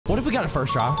What if we got a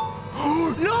first try?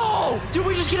 No! Did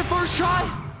we just get a first try?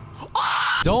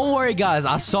 Ah! Don't worry, guys.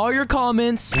 I saw your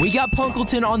comments. We got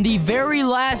Punkleton on the very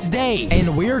last day,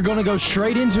 and we're gonna go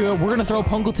straight into it. We're gonna throw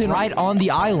Punkleton right on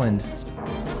the island.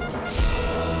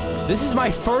 This is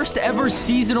my first ever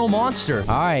seasonal monster.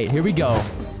 All right, here we go.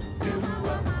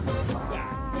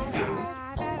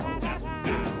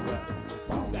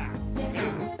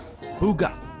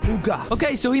 Ooga. Ooga.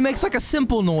 Okay, so he makes like a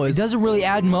simple noise. Doesn't really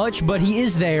add much, but he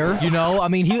is there. You know, I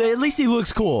mean, at least he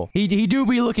looks cool. He do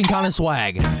be looking kind of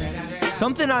swag.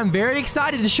 Something I'm very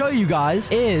excited to show you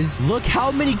guys is look how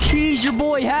many keys your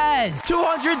boy has.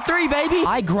 203, baby.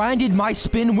 I grinded my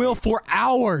spin wheel for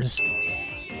hours.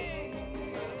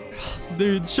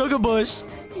 Dude, Sugar Bush.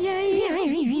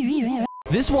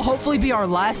 This will hopefully be our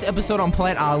last episode on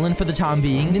Plant Island for the time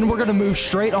being. Then we're going to move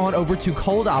straight on over to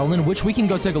Cold Island, which we can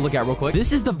go take a look at real quick.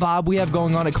 This is the vibe we have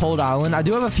going on at Cold Island. I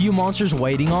do have a few monsters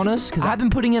waiting on us because I've been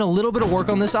putting in a little bit of work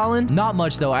on this island. Not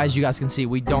much, though. As you guys can see,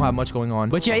 we don't have much going on.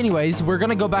 But yeah, anyways, we're going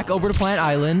to go back over to Plant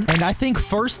Island. And I think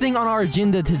first thing on our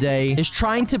agenda today is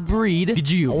trying to breed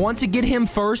Ghazt. I want to get him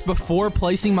first before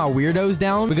placing my weirdos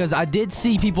down because I did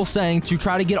see people saying to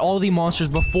try to get all the monsters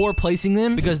before placing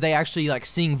them because they actually like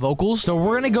sing vocals. So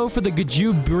we're gonna go for the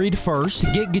Ghazt breed first.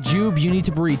 To get Ghazt, you need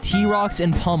to breed T-Rox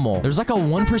and Pummel. There's like a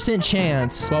 1%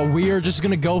 chance, but we are just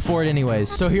gonna go for it anyways.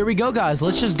 So here we go, guys.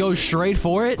 Let's just go straight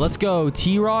for it. Let's go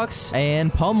T-Rox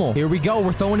and Pummel. Here we go.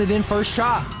 We're throwing it in first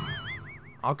shot.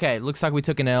 Okay, looks like we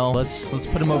took an L. Let's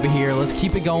put him over here. Let's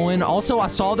keep it going. Also, I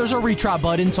saw there's a retry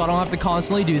button, so I don't have to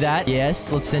constantly do that.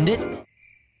 Yes, let's send it.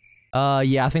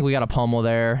 Yeah, I think we got a Pummel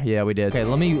there. Yeah, we did. Okay,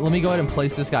 let me go ahead and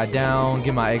place this guy down,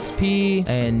 get my XP,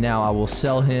 and now I will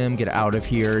sell him. Get out of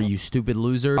here, you stupid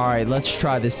loser. All right, let's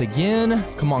try this again.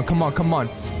 Come on, come on, come on.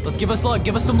 Let's give us luck.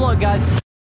 Give us some luck, guys.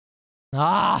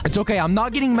 Ah, it's okay. I'm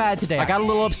not getting mad today. I got a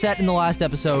little upset in the last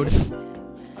episode.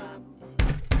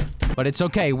 But it's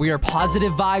okay. We are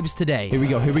positive vibes today. Here we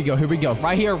go. Here we go. Here we go.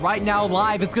 Right here, right now,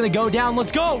 live. It's gonna go down.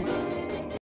 Let's go.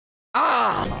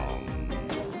 Ah.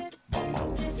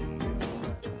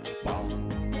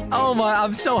 Oh my,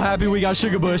 I'm so happy we got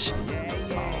Sugar Bush.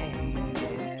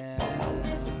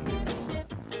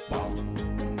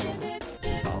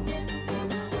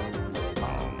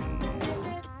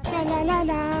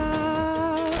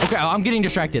 Okay, I'm getting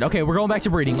distracted. Okay, we're going back to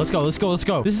breeding. Let's go, let's go, let's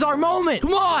go. This is our moment.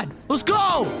 Come on, let's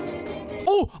go.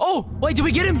 Oh, wait, did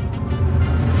we get him?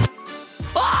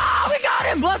 Ah, we got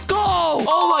him. Let's go.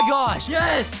 Oh my gosh.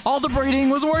 Yes. All the breeding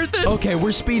was worth it. Okay,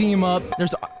 we're speeding him up.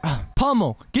 There's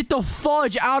Pummel. Get the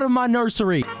fudge out of my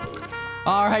nursery.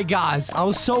 All right, guys. I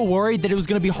was so worried that it was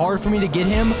going to be hard for me to get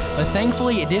him, but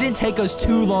thankfully it didn't take us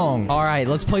too long. All right,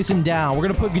 let's place him down. We're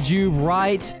going to put Ghazt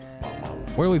right...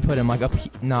 Where do we put him? Like up here?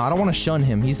 No, I don't want to shun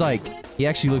him. He's like... He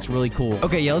actually looks really cool.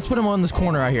 Okay, yeah, let's put him on this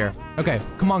corner right here. Okay,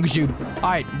 come on, Ghazt. All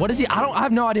right, what is he? I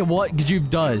have no idea what Ghazt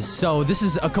does. So this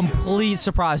is a complete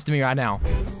surprise to me right now.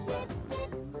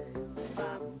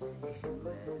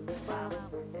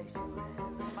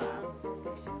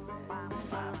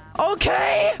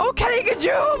 Okay,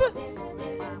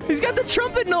 Ghazt. He's got the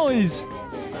trumpet noise.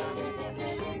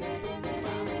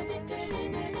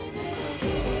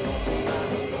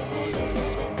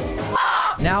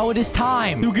 Now it is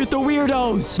time to get the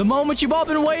weirdos. The moment you've all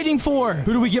been waiting for.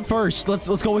 Who do we get first?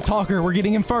 Let's go with Talker. We're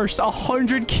getting him first.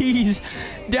 100 keys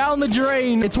down the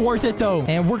drain. It's worth it though.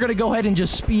 And we're gonna go ahead and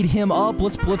just speed him up.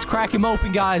 Let's crack him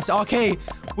open, guys. Okay,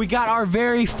 we got our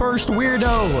very first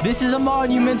weirdo. This is a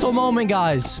monumental moment,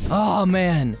 guys. Oh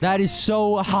man, that is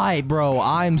so hype, bro.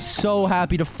 I'm so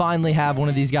happy to finally have one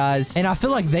of these guys. And I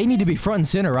feel like they need to be front and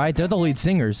center, right? They're the lead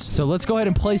singers. So let's go ahead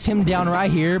and place him down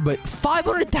right here. But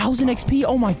 500,000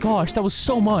 XP. Oh my gosh, that was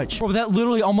so much. Bro, that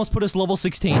literally almost put us level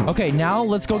 16. Okay, now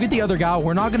let's go get the other guy.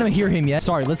 We're not gonna hear him yet.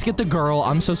 Sorry, let's get the girl.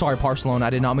 I'm so sorry, Barcelona. I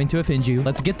did not mean to offend you.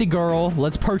 Let's get the girl.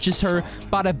 Let's purchase her.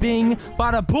 Bada bing,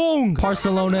 bada boom.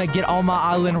 Barcelona, get on my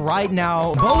island right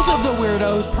now. Both of the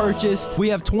weirdos purchased. We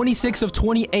have 26 of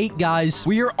 28, guys.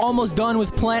 We are almost done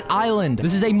with Plant Island.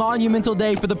 This is a monumental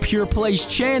day for the Pure Plays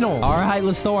channel. All right,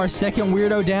 let's throw our second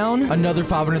weirdo down. Another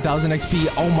 500,000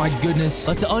 XP. Oh my goodness.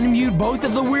 Let's unmute both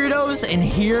of the weirdos and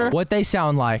hear what they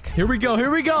sound like. Here we go. Here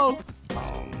we go.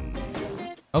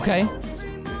 Okay.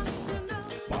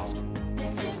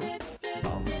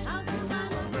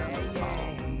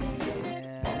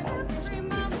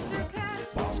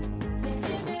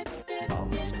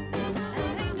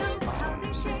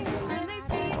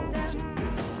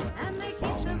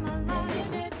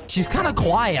 She's kind of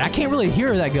quiet. I can't really hear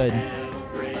her that good.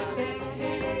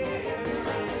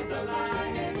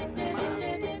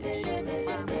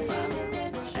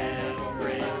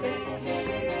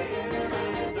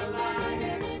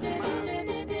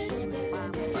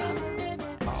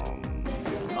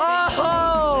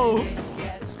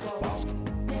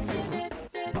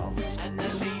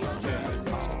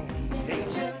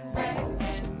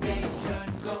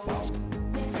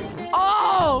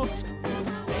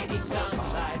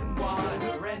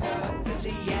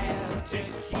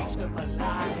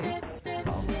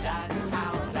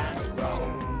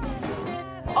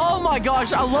 my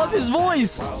gosh, I love his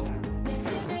voice.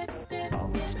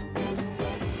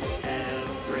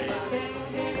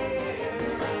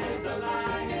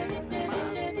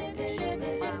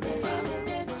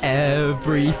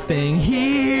 Everything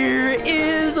here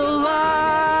is alive.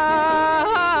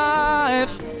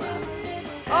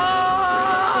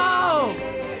 Oh!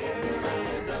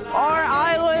 Our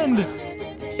island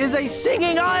is a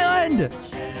singing island.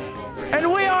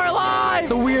 And we are alive.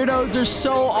 The weirdos are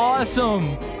so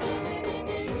awesome.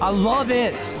 I love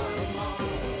it.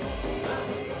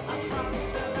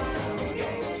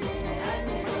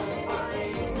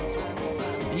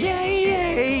 Yeah,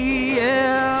 yeah,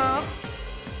 yeah.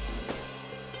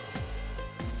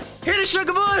 Hit it,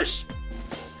 Sugar Bush!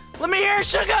 Let me hear it,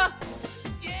 Sugar!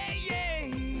 Yeah, yeah,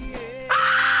 yeah.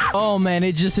 Ah! Oh, man,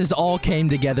 it just all came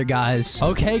together, guys.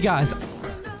 Okay, guys.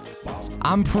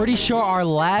 I'm pretty sure our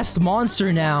last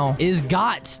monster now is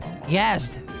Ghazt.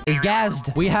 Ghazt.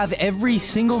 We have every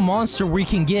single monster we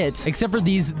can get, except for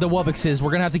the Wubbixes.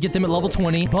 We're gonna have to get them at level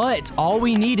 20, but all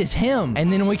we need is him,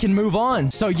 and then we can move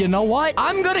on. So you know what?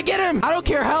 I'm gonna get him. I don't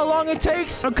care how long it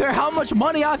takes. I don't care how much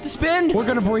money I have to spend. We're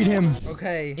gonna breed him.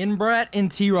 Okay, Inbrat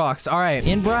and T-Rox. All right,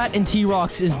 Inbrat and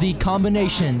T-Rox is the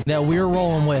combination that we're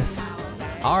rolling with.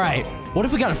 All right, what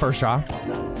if we got a first try?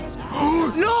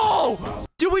 No!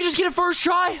 Did we just get a first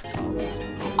try?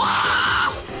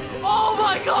 Ah! Oh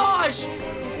my gosh!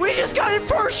 We just got it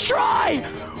first try!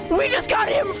 We just got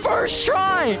him first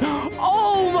try!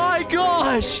 Oh my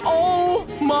gosh! Oh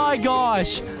my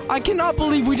gosh! I cannot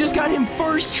believe we just got him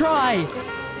first try!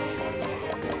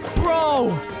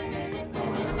 Bro!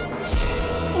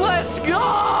 Let's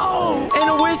go!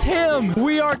 And with him,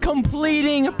 we are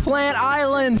completing Plant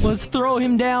Island. Let's throw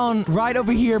him down right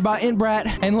over here by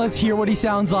Inbrat, and let's hear what he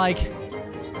sounds like.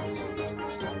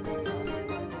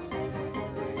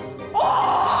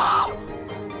 Oh!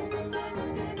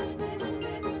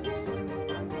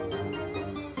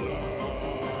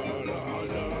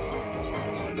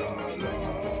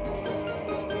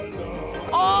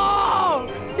 Oh!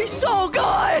 He's so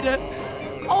good!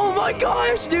 Oh my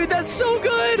gosh, dude, that's so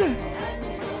good!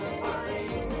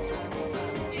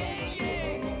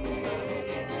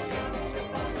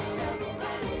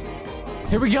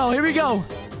 Here we go, here we go!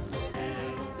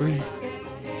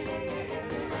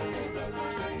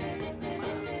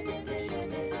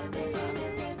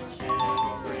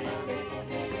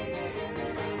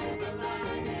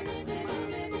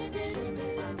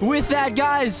 With that,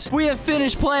 guys, we have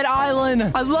finished Plant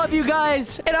Island. I love you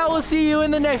guys, and I will see you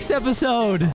in the next episode.